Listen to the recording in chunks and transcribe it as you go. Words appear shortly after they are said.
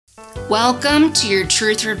Welcome to Your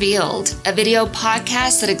Truth Revealed, a video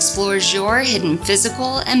podcast that explores your hidden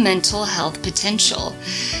physical and mental health potential.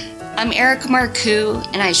 I'm Erica Marcoux,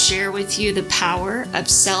 and I share with you the power of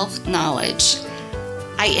self-knowledge.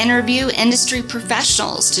 I interview industry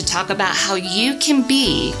professionals to talk about how you can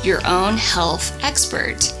be your own health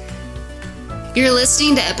expert. You're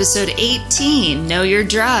listening to episode 18, Know Your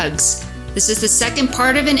Drugs. This is the second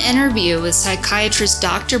part of an interview with psychiatrist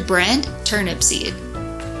Dr. Brent Turnipseed.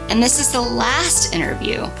 And this is the last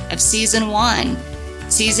interview of Season 1.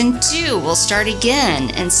 Season 2 will start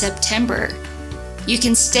again in September. You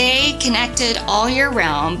can stay connected all year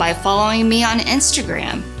round by following me on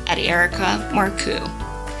Instagram at Erica Marcoux.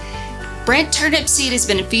 Brent Turnipseed has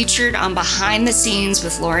been featured on Behind the Scenes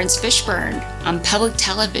with Lawrence Fishburne on public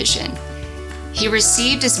television. He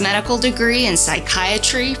received his medical degree in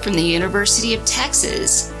psychiatry from the University of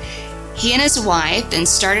Texas. He and his wife then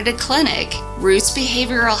started a clinic, Roots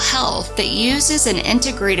Behavioral Health, that uses an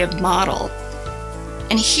integrative model.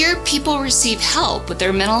 And here people receive help with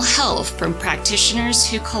their mental health from practitioners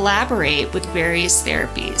who collaborate with various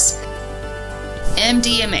therapies.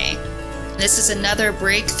 MDMA. This is another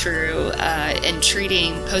breakthrough in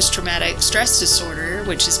treating post-traumatic stress disorder,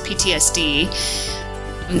 which is PTSD.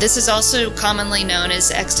 This is also commonly known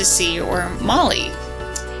as ecstasy or Molly.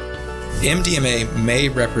 MDMA may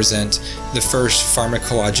represent the first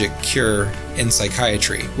pharmacologic cure in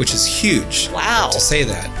psychiatry, which is huge. Wow. To say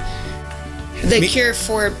that. The cure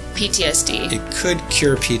for PTSD. It could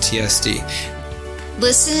cure PTSD.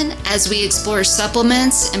 Listen as we explore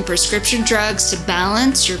supplements and prescription drugs to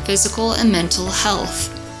balance your physical and mental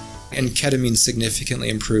health. And ketamine significantly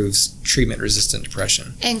improves treatment-resistant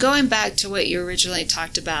depression. And going back to what you originally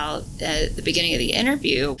talked about at the beginning of the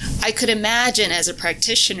interview, I could imagine as a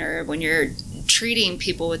practitioner, when you're treating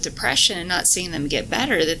people with depression and not seeing them get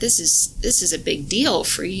better, that this is a big deal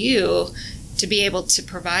for you to be able to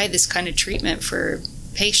provide this kind of treatment for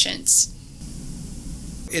patients.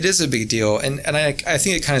 It is a big deal, and I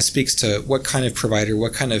think it kind of speaks to what kind of provider,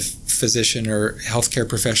 what kind of physician or healthcare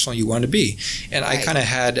professional you want to be. And right. I kind of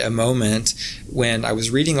had a moment when I was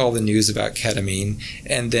reading all the news about ketamine,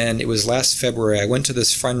 and then it was last February, I went to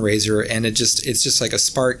this fundraiser, and it's just like a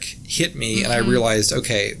spark hit me, mm-hmm. and I realized,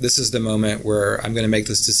 okay, this is the moment where I'm going to make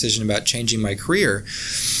this decision about changing my career.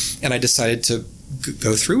 And I decided to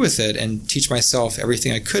go through with it and teach myself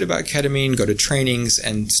everything I could about ketamine, go to trainings,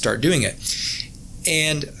 and start doing it.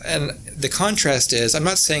 And the contrast is, I'm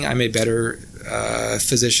not saying I'm a better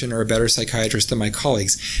physician or a better psychiatrist than my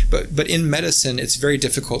colleagues, but in medicine, it's very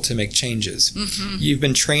difficult to make changes. Mm-hmm. You've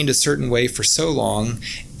been trained a certain way for so long,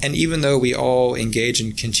 and even though we all engage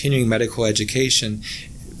in continuing medical education,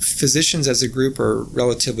 physicians as a group are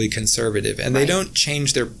relatively conservative, and they don't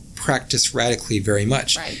change their practice radically very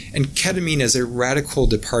much. Right. And ketamine is a radical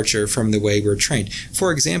departure from the way we're trained.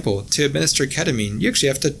 For example, to administer ketamine, you actually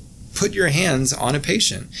have to put your hands on a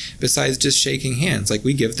patient besides just shaking hands. Like,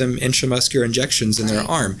 we give them intramuscular injections in their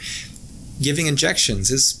arm. Giving injections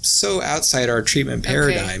is so outside our treatment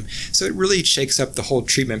paradigm. Okay. So it really shakes up the whole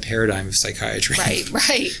treatment paradigm of psychiatry.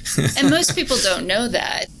 Right. And most people don't know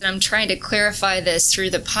that. I'm trying to clarify this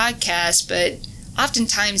through the podcast, but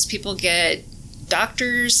oftentimes people get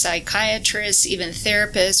doctors, psychiatrists, even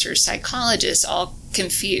therapists or psychologists all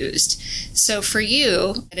confused. So for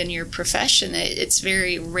you in your profession, it's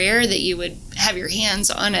very rare that you would have your hands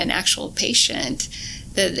on an actual patient.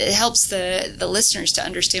 That it helps the listeners to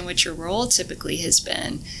understand what your role typically has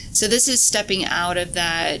been. So this is stepping out of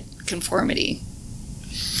that conformity.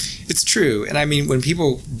 It's true. And I mean, when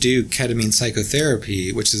people do ketamine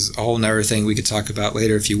psychotherapy, which is a whole nother thing we could talk about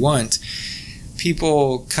later if you want,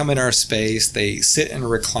 people come in our space, they sit in a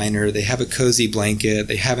recliner, they have a cozy blanket,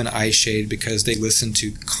 they have an eye shade because they listen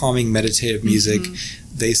to calming meditative music.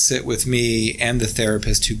 Mm-hmm. They sit with me and the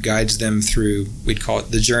therapist who guides them through, we'd call it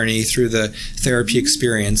the journey, through the therapy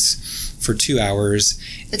experience for 2 hours.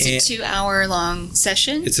 It's a 2-hour long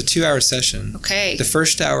session? It's a 2-hour session. Okay. The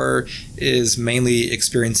first hour is mainly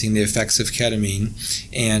experiencing the effects of ketamine,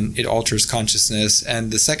 and it alters consciousness. And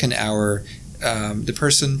the second hour, the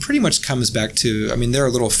person pretty much comes back to, they're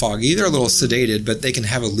a little foggy, they're a little sedated, but they can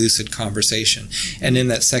have a lucid conversation. And in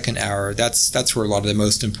that second hour, that's where a lot of the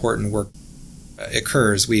most important work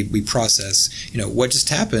occurs. We process, what just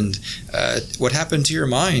happened? What happened to your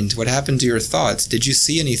mind? What happened to your thoughts? Did you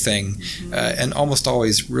see anything? Mm-hmm. And almost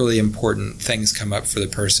always really important things come up for the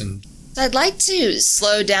person. I'd like to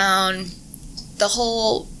slow down the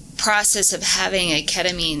whole process of having a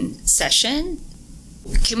ketamine session.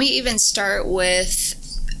 Can we even start with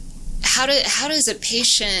how does a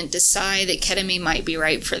patient decide that ketamine might be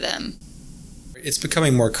right for them? It's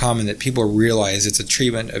becoming more common that people realize it's a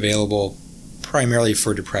treatment available primarily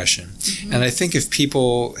for depression. Mm-hmm. And I think if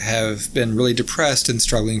people have been really depressed and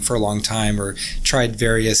struggling for a long time or tried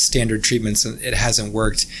various standard treatments and it hasn't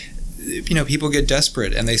worked, people get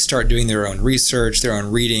desperate and they start doing their own research, their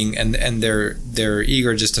own reading, and they're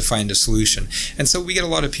eager just to find a solution. And so we get a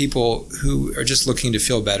lot of people who are just looking to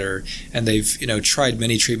feel better, and they've tried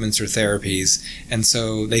many treatments or therapies, and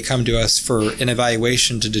so they come to us for an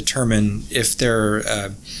evaluation to determine if they're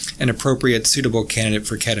an appropriate, suitable candidate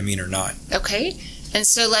for ketamine or not. Okay. And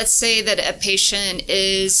so let's say that a patient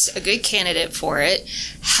is a good candidate for it.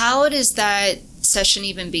 How does that session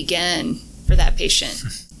even begin for that patient?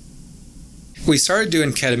 We started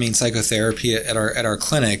doing ketamine psychotherapy at our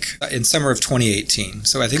clinic in summer of 2018.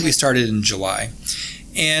 So I think we started in July.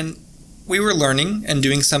 And we were learning and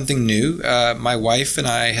doing something new. My wife and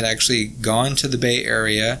I had actually gone to the Bay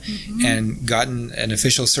Area and gotten an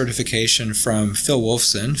official certification from Phil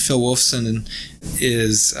Wolfson. Phil Wolfson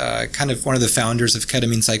is kind of one of the founders of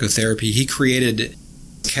ketamine psychotherapy. He created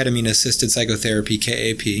ketamine-assisted psychotherapy,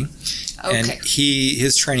 KAP. Okay. And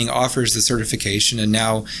his training offers the certification, and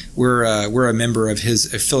now we're a member of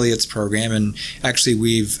his affiliates program, and actually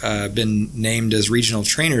we've been named as regional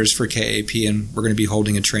trainers for KAP, and we're going to be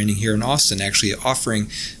holding a training here in Austin, actually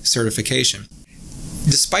offering certification.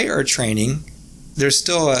 Despite our training, there's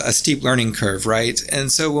still a steep learning curve, right?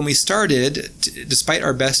 And so when we started, despite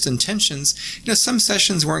our best intentions, some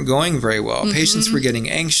sessions weren't going very well. Mm-hmm. Patients were getting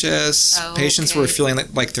anxious. Patients were feeling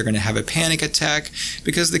like they're going to have a panic attack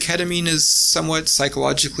because the ketamine is somewhat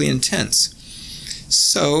psychologically intense.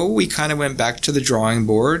 So we kind of went back to the drawing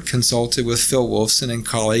board, consulted with Phil Wolfson and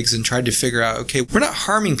colleagues, and tried to figure out, okay, we're not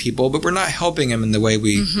harming people, but we're not helping them in the way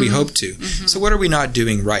we hope to. Mm-hmm. So what are we not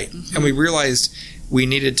doing right? Mm-hmm. And we realized we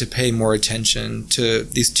needed to pay more attention to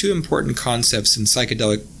these two important concepts in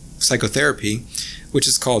psychedelic psychotherapy, which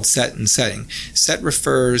is called set and setting. Set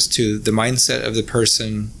refers to the mindset of the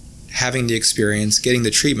person having the experience, getting the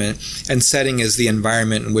treatment, and setting is the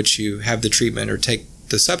environment in which you have the treatment or take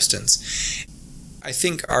the substance. I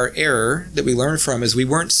think our error that we learned from is we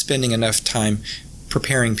weren't spending enough time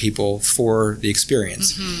preparing people for the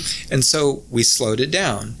experience. Mm-hmm. And so we slowed it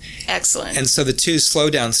down. Excellent. And so the two slow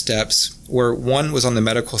down steps were, one was on the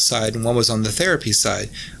medical side and one was on the therapy side.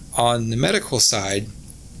 On the medical side,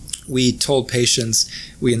 we told patients,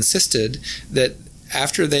 we insisted that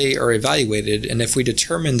after they are evaluated, and if we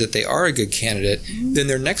determine that they are a good candidate, then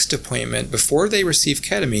their next appointment before they receive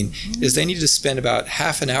ketamine is they need to spend about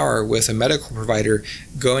half an hour with a medical provider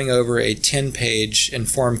going over a 10-page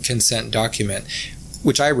informed consent document,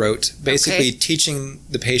 which I wrote, basically teaching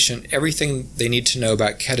the patient everything they need to know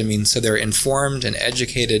about ketamine so they're informed and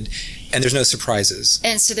educated, and there's no surprises.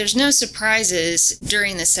 And so there's no surprises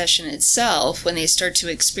during the session itself when they start to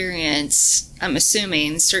experience, I'm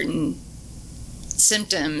assuming, certain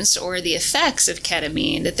symptoms or the effects of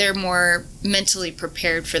ketamine, that they're more mentally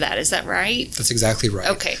prepared for that. Is that right? That's exactly right.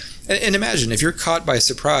 Okay. And imagine if you're caught by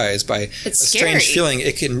surprise by a strange feeling,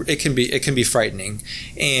 it can be frightening,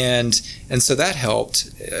 and so that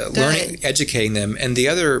helped learning, educating them. And the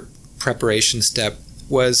other preparation step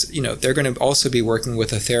was, they're going to also be working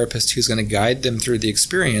with a therapist who's going to guide them through the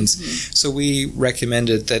experience. Mm-hmm. So we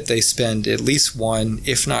recommended that they spend at least one,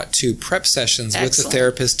 if not two, prep sessions with the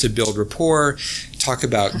therapist to build rapport, talk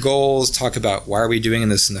about goals, talk about why are we doing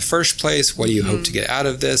this in the first place, what do you hope to get out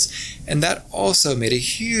of this, and that also made a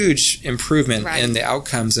huge improvement in the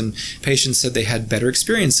outcomes, and patients said they had better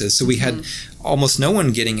experiences. So we had almost no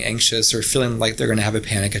one getting anxious or feeling like they're going to have a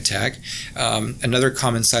panic attack. Another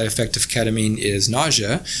common side effect of ketamine is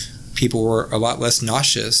nausea. People were a lot less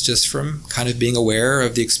nauseous just from kind of being aware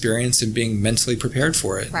of the experience and being mentally prepared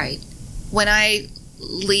for it. Right. When I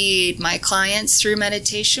lead my clients through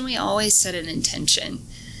meditation, we always set an intention.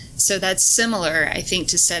 So that's similar, I think,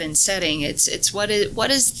 to set and setting. It's what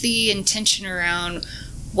is the intention around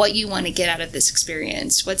what you want to get out of this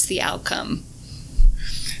experience? What's the outcome?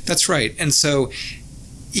 That's right. And so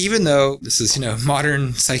even though this is,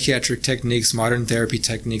 modern psychiatric techniques, modern therapy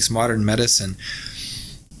techniques, modern medicine,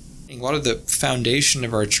 a lot of the foundation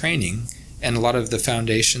of our training and a lot of the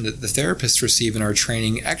foundation that the therapists receive in our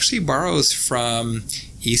training actually borrows from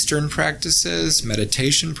Eastern practices,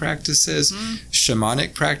 meditation practices,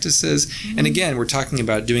 shamanic practices. And again, we're talking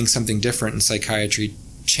about doing something different in psychiatry,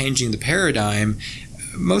 changing the paradigm.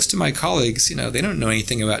 Most of my colleagues, they don't know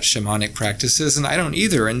anything about shamanic practices, and I don't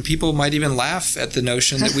either. And people might even laugh at the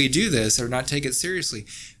notion that we do this or not take it seriously.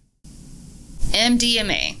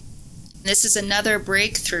 MDMA. This is another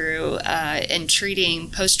breakthrough in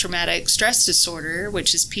treating post-traumatic stress disorder,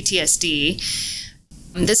 which is PTSD.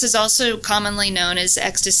 This is also commonly known as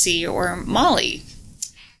ecstasy or Molly.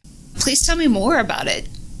 Please tell me more about it.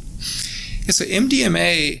 Yeah, so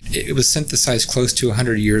MDMA, it was synthesized close to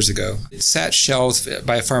 100 years ago. It sat shelved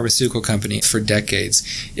by a pharmaceutical company for decades.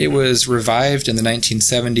 It was revived in the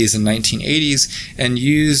 1970s and 1980s and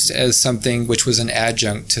used as something which was an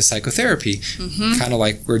adjunct to psychotherapy, kind of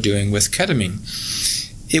like we're doing with ketamine.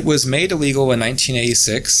 It was made illegal in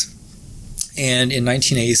 1986. And in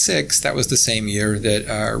 1986, that was the same year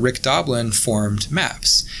that Rick Doblin formed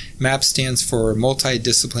MAPS. MAPS stands for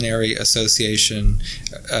Multidisciplinary Association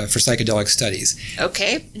for Psychedelic Studies.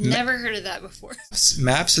 Okay, never heard of that before.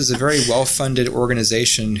 MAPS is a very well-funded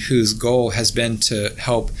organization whose goal has been to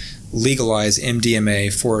help legalize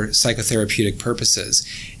MDMA for psychotherapeutic purposes.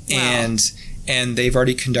 Wow. And they've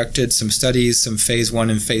already conducted some studies, some phase 1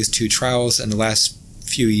 and phase 2 trials in the last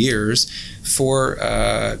few years for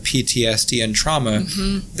PTSD and trauma.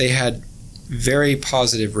 They had very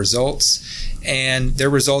positive results, and their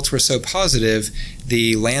results were so positive,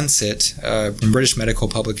 the Lancet, a British medical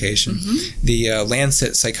publication, the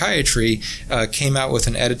Lancet Psychiatry came out with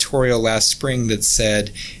an editorial last spring that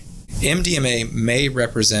said MDMA may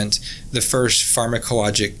represent the first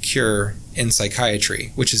pharmacologic cure in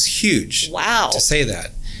psychiatry, which is huge. Wow. To say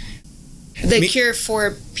that. The cure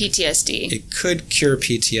for PTSD. It could cure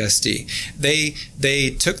PTSD. They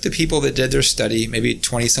took the people that did their study, maybe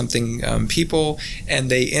 20-something people, and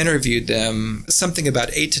they interviewed them something about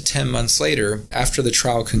 8 to 10 months later after the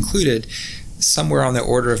trial concluded. Somewhere on the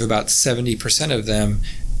order of about 70% of them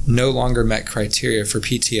no longer met criteria for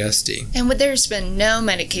PTSD. And there's been no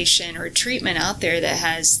medication or treatment out there that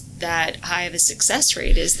has that high of a success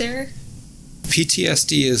rate, is there?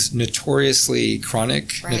 PTSD is notoriously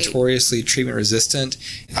chronic, notoriously treatment resistant.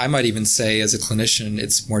 I might even say, as a clinician,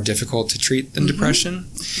 it's more difficult to treat than depression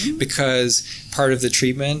because part of the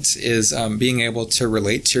treatment is being able to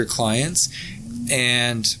relate to your clients.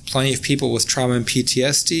 And plenty of people with trauma and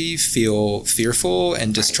PTSD feel fearful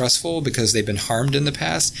and distrustful because they've been harmed in the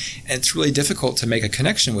past. And it's really difficult to make a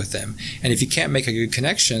connection with them. And if you can't make a good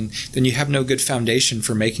connection, then you have no good foundation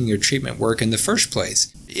for making your treatment work in the first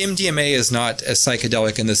place. MDMA is not a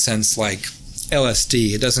psychedelic in the sense like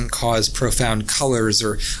LSD. It doesn't cause profound colors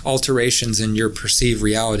or alterations in your perceived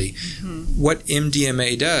reality. What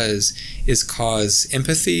MDMA does is cause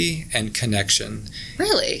empathy and connection.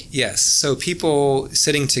 Really? Yes. So people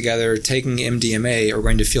sitting together taking MDMA are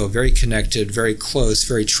going to feel very connected, very close,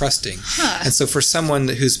 very trusting. And so for someone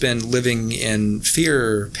who's been living in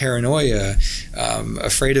fear, paranoia,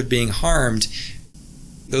 afraid of being harmed,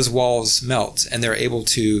 those walls melt and they're able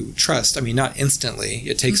to trust. I mean, not instantly.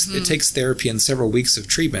 It takes therapy and several weeks of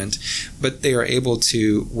treatment, but they are able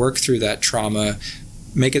to work through that trauma,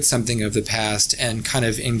 make it something of the past, and kind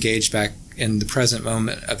of engage back in the present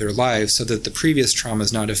moment of their lives so that the previous trauma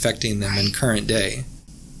is not affecting them in current day.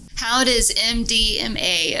 How does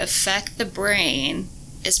MDMA affect the brain,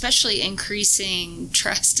 especially increasing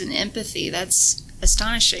trust and empathy? That's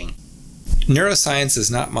astonishing. Neuroscience is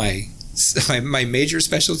not my major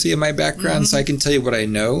specialty in my background, so I can tell you what I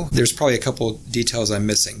know. There's probably a couple details I'm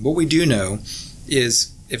missing. What we do know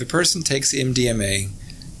is if a person takes MDMA,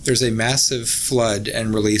 there's a massive flood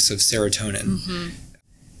and release of serotonin.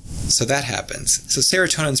 So that happens. So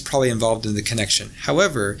serotonin is probably involved in the connection.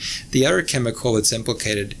 However, the other chemical that's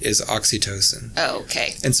implicated is oxytocin. Oh,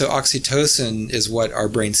 okay. And so oxytocin is what our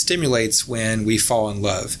brain stimulates when we fall in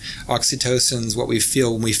love. Oxytocin is what we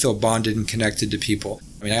feel when we feel bonded and connected to people.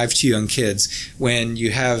 I mean, I have 2 young kids. When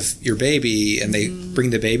you have your baby and they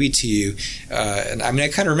bring the baby to you, and I mean, I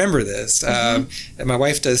kind of remember this, and my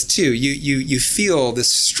wife does too, you feel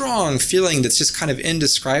this strong feeling that's just kind of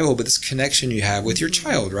indescribable, but this connection you have with your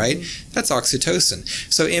child, right? That's oxytocin.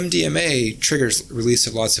 So MDMA triggers release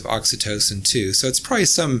of lots of oxytocin too. So it's probably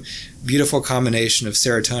some beautiful combination of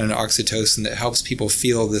serotonin and oxytocin that helps people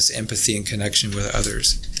feel this empathy and connection with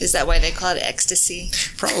others. Is that why they call it ecstasy?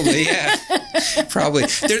 Probably, yeah. Probably.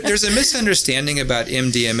 There's a misunderstanding about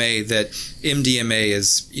MDMA that MDMA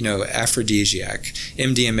is, aphrodisiac.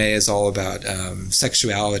 MDMA is all about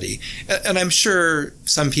sexuality. And I'm sure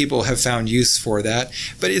some people have found use for that,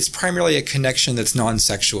 but it's primarily a connection that's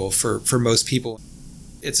non-sexual for most people.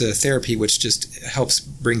 It's a therapy which just helps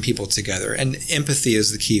bring people together. And empathy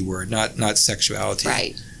is the key word, not sexuality.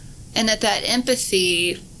 Right. And that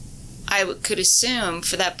empathy, I could assume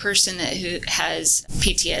for that person who has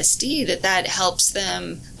PTSD, that helps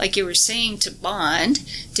them, like you were saying, to bond,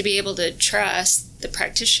 to be able to trust the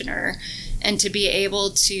practitioner, and to be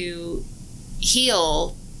able to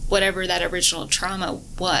heal whatever that original trauma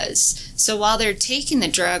was. So while they're taking the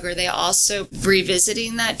drug, are they also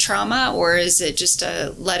revisiting that trauma, or is it just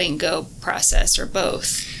a letting go process, or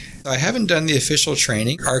both? I haven't done the official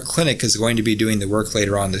training. Our clinic is going to be doing the work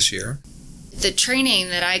later on this year. The training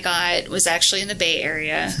that I got was actually in the Bay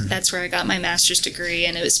Area. That's where I got my master's degree,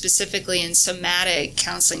 and it was specifically in somatic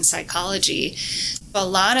counseling psychology. A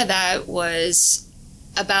lot of that was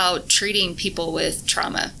about treating people with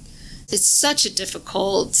trauma. It's such a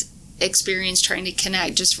difficult experience trying to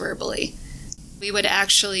connect just verbally. We would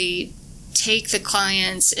actually take the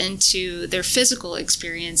clients into their physical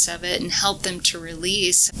experience of it and help them to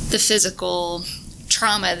release the physical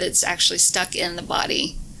trauma that's actually stuck in the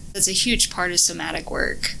body. It's a huge part of somatic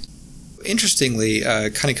work. Interestingly,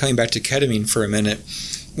 kind of coming back to ketamine for a minute,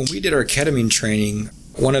 when we did our ketamine training,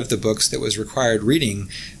 one of the books that was required reading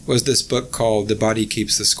was this book called The Body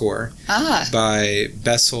Keeps the Score by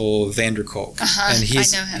Bessel van der Kolk. And I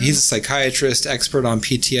know him. He's a psychiatrist, expert on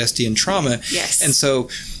PTSD and trauma. Yes. And so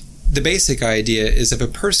the basic idea is if a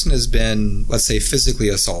person has been, let's say, physically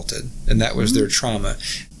assaulted, and that was their trauma,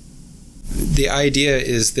 the idea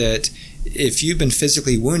is that if you've been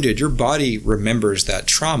physically wounded, your body remembers that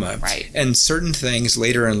trauma. Right. And certain things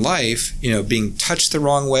later in life, being touched the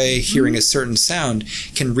wrong way, hearing a certain sound,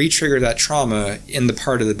 can re-trigger that trauma in the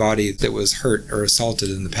part of the body that was hurt or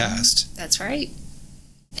assaulted in the past. That's right.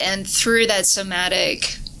 And through that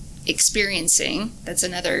somatic experiencing, that's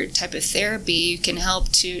another type of therapy, you can help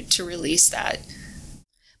to release that.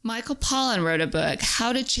 Michael Pollan wrote a book,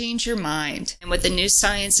 How to Change Your Mind, and what the new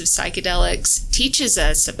science of psychedelics teaches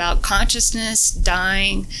us about consciousness,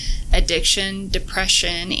 dying, addiction,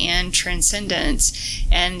 depression, and transcendence.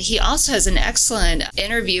 And he also has an excellent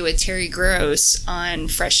interview with Terry Gross on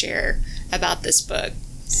Fresh Air about this book.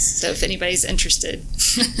 So if anybody's interested.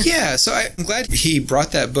 Yeah, so I'm glad he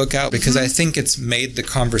brought that book out because I think it's made the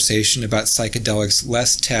conversation about psychedelics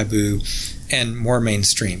less taboo and more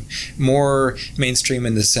mainstream. More mainstream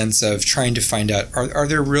in the sense of trying to find out, are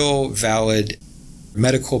there real valid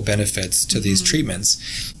medical benefits to these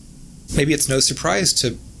treatments? Maybe it's no surprise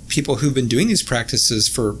to people who've been doing these practices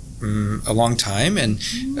for a long time, and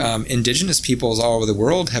indigenous peoples all over the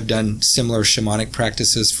world have done similar shamanic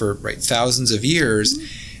practices for thousands of years.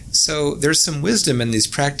 So there's some wisdom in these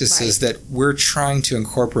practices that we're trying to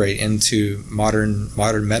incorporate into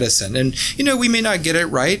modern medicine. And, we may not get it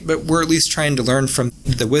right, but we're at least trying to learn from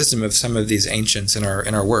the wisdom of some of these ancients in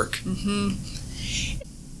our work.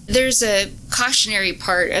 There's a cautionary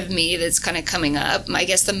part of me that's kind of coming up, I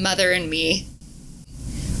guess the mother in me,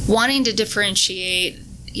 wanting to differentiate,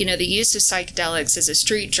 the use of psychedelics as a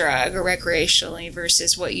street drug or recreationally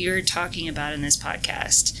versus what you're talking about in this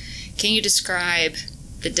podcast. Can you describe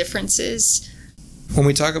the differences? When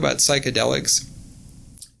we talk about psychedelics,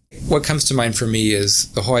 what comes to mind for me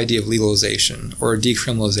is the whole idea of legalization or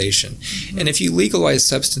decriminalization. And if you legalize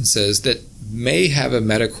substances that may have a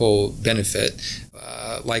medical benefit,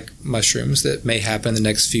 like mushrooms that may happen in the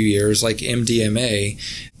next few years, like MDMA,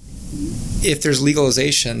 if there's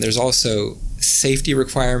legalization, there's also safety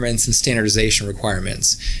requirements and standardization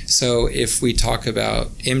requirements. So if we talk about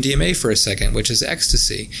MDMA for a second, which is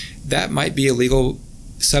ecstasy, that might be a legal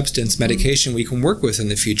substance medication we can work with in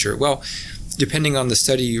the future. Well, depending on the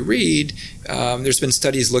study you read, there's been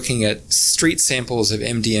studies looking at street samples of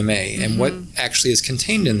MDMA and what actually is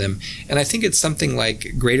contained in them. And I think it's something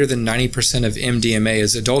like greater than 90% of MDMA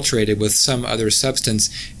is adulterated with some other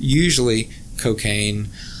substance, usually cocaine,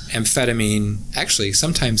 amphetamine, actually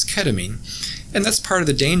sometimes ketamine. And that's part of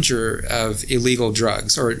the danger of illegal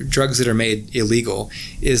drugs or drugs that are made illegal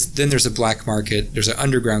is then there's a black market, there's an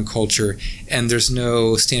underground culture, and there's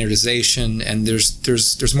no standardization, and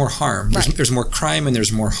there's more harm. There's more crime and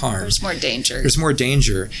there's more harm. There's more danger. There's more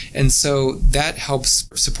danger. And so that helps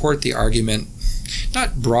support the argument,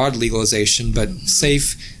 not broad legalization, but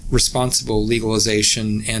safe, responsible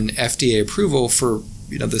legalization and FDA approval for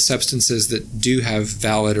the substances that do have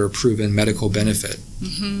valid or proven medical benefit.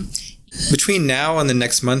 Between now and the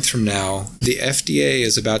next month from now, the FDA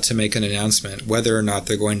is about to make an announcement whether or not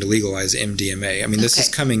they're going to legalize MDMA. I mean, this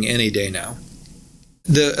is coming any day now.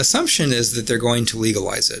 The assumption is that they're going to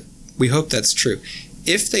legalize it. We hope that's true.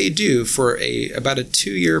 If they do, for about a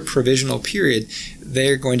 2-year provisional period,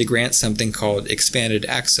 they're going to grant something called expanded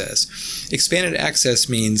access. Expanded access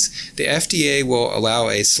means the FDA will allow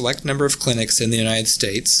a select number of clinics in the United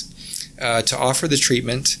States to offer the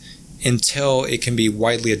treatment until it can be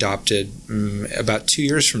widely adopted about 2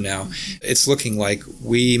 years from now. It's looking like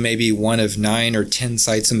we may be one of 9 or 10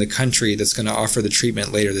 sites in the country that's going to offer the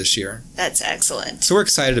treatment later this year. That's excellent. So we're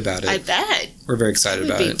excited about it. I bet. We're very excited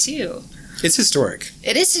about it. Me too. It's historic.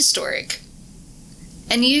 It is historic.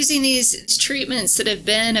 And using these treatments that have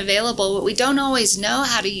been available, but we don't always know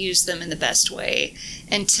how to use them in the best way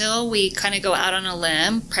until we kind of go out on a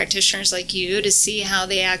limb, practitioners like you, to see how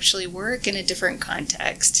they actually work in a different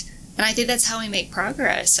context. And I think that's how we make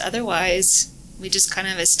progress. Otherwise, we just kind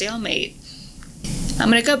of have a stalemate. I'm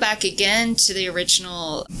going to go back again to the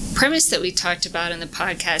original premise that we talked about in the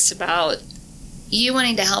podcast about you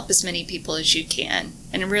wanting to help as many people as you can.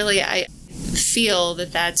 And really, I feel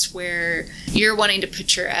that that's where you're wanting to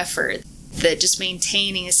put your effort, that just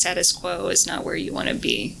maintaining a status quo is not where you want to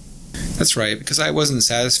be. That's right, because I wasn't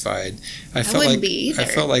satisfied. I felt like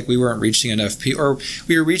we weren't reaching enough people, or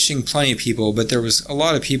we were reaching plenty of people, but there was a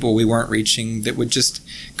lot of people we weren't reaching that would just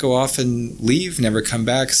go off and leave, never come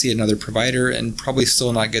back, see another provider, and probably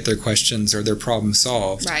still not get their questions or their problem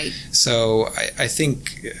solved. Right. So I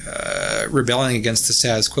think rebelling against the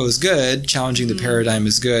status quo is good. Challenging the paradigm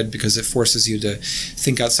is good because it forces you to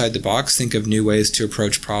think outside the box, think of new ways to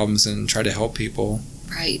approach problems and try to help people.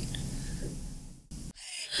 Right.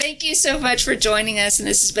 Thank you so much for joining us, and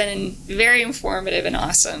this has been very informative and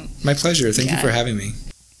awesome. My pleasure. Thank you for having me.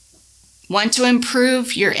 Want to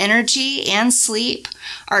improve your energy and sleep?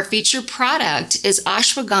 Our featured product is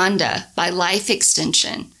Ashwagandha by Life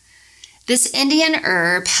Extension. This Indian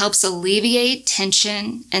herb helps alleviate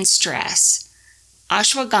tension and stress.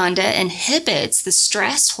 Ashwagandha inhibits the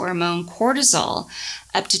stress hormone cortisol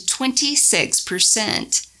up to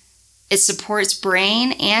 26%. It supports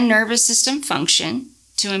brain and nervous system function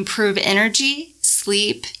to improve energy,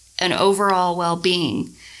 sleep, and overall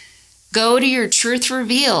well-being. Go to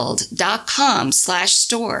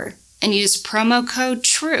yourtruthrevealed.com/store and use promo code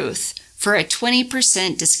TRUTH for a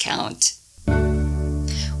 20% discount.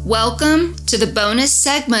 Welcome to the bonus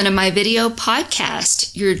segment of my video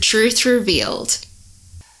podcast, Your Truth Revealed.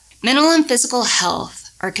 Mental and physical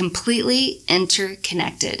health are completely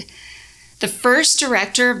interconnected. The first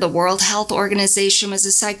director of the World Health Organization was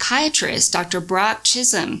a psychiatrist, Dr. Brock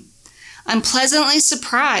Chisholm. I'm pleasantly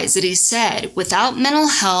surprised that he said, without mental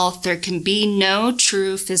health, there can be no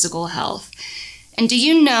true physical health. And do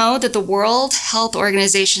you know that the World Health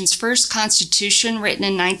Organization's first constitution, written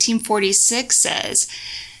in 1946, says,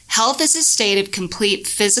 health is a state of complete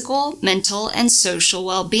physical, mental, and social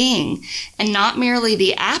well-being, and not merely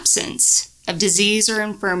the absence of disease or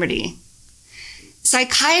infirmity.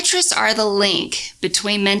 Psychiatrists are the link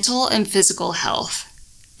between mental and physical health,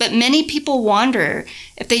 but many people wonder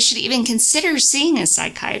if they should even consider seeing a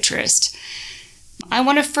psychiatrist. I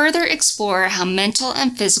want to further explore how mental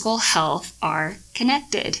and physical health are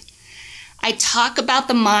connected. I talk about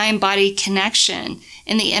the mind-body connection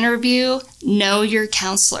in the interview, Know Your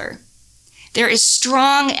Counselor. There is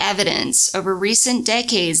strong evidence over recent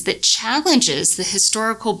decades that challenges the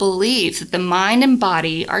historical belief that the mind and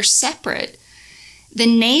body are separate. The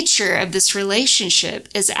nature of this relationship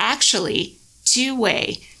is actually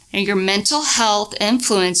two-way, and your mental health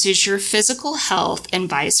influences your physical health and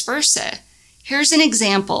vice versa. Here's an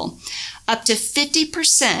example. Up to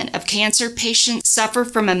 50% of cancer patients suffer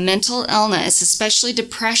from a mental illness, especially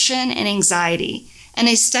depression and anxiety. And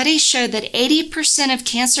a study showed that 80% of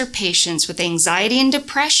cancer patients with anxiety and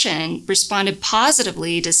depression responded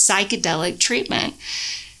positively to psychedelic treatment.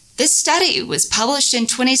 This study was published in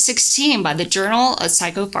 2016 by the Journal of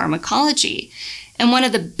Psychopharmacology, and one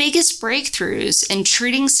of the biggest breakthroughs in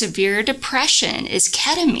treating severe depression is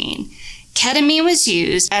ketamine. Ketamine was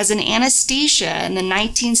used as an anesthesia in the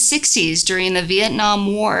 1960s during the Vietnam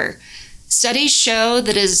War. Studies show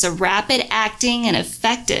that it is a rapid-acting and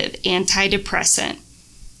effective antidepressant.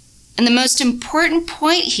 And the most important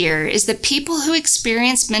point here is that people who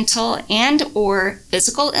experience mental and or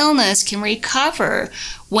physical illness can recover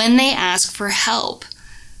when they ask for help.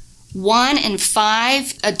 1 in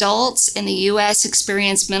 5 adults in the U.S.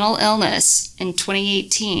 experienced mental illness in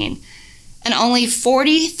 2018, and only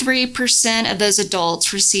 43% of those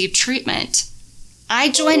adults received treatment. I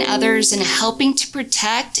join others in helping to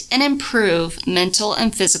protect and improve mental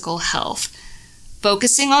and physical health,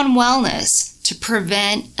 focusing on wellness to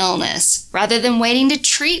prevent illness rather than waiting to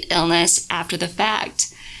treat illness after the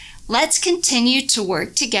fact. Let's continue to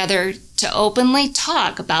work together to openly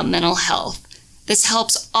talk about mental health. This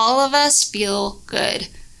helps all of us feel good.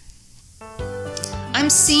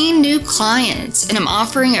 I'm seeing new clients and I'm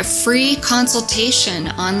offering a free consultation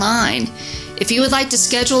online. If you would like to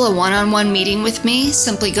schedule a one-on-one meeting with me,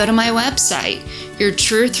 simply go to my website,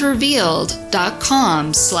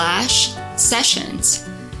 yourtruthrevealed.com/sessions.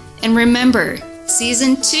 And remember,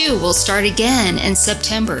 Season 2 will start again in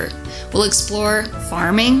September. We'll explore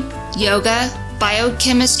farming, yoga,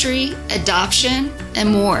 biochemistry, adoption, and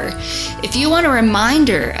more. If you want a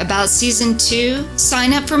reminder about Season 2,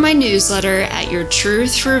 sign up for my newsletter at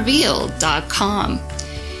yourtruthrevealed.com.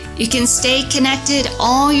 You can stay connected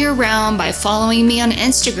all year round by following me on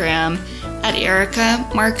Instagram at Erica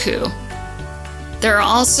Marcoux. There are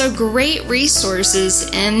also great resources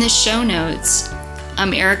in the show notes.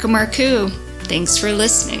 I'm Erica Marcoux. Thanks for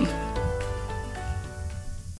listening.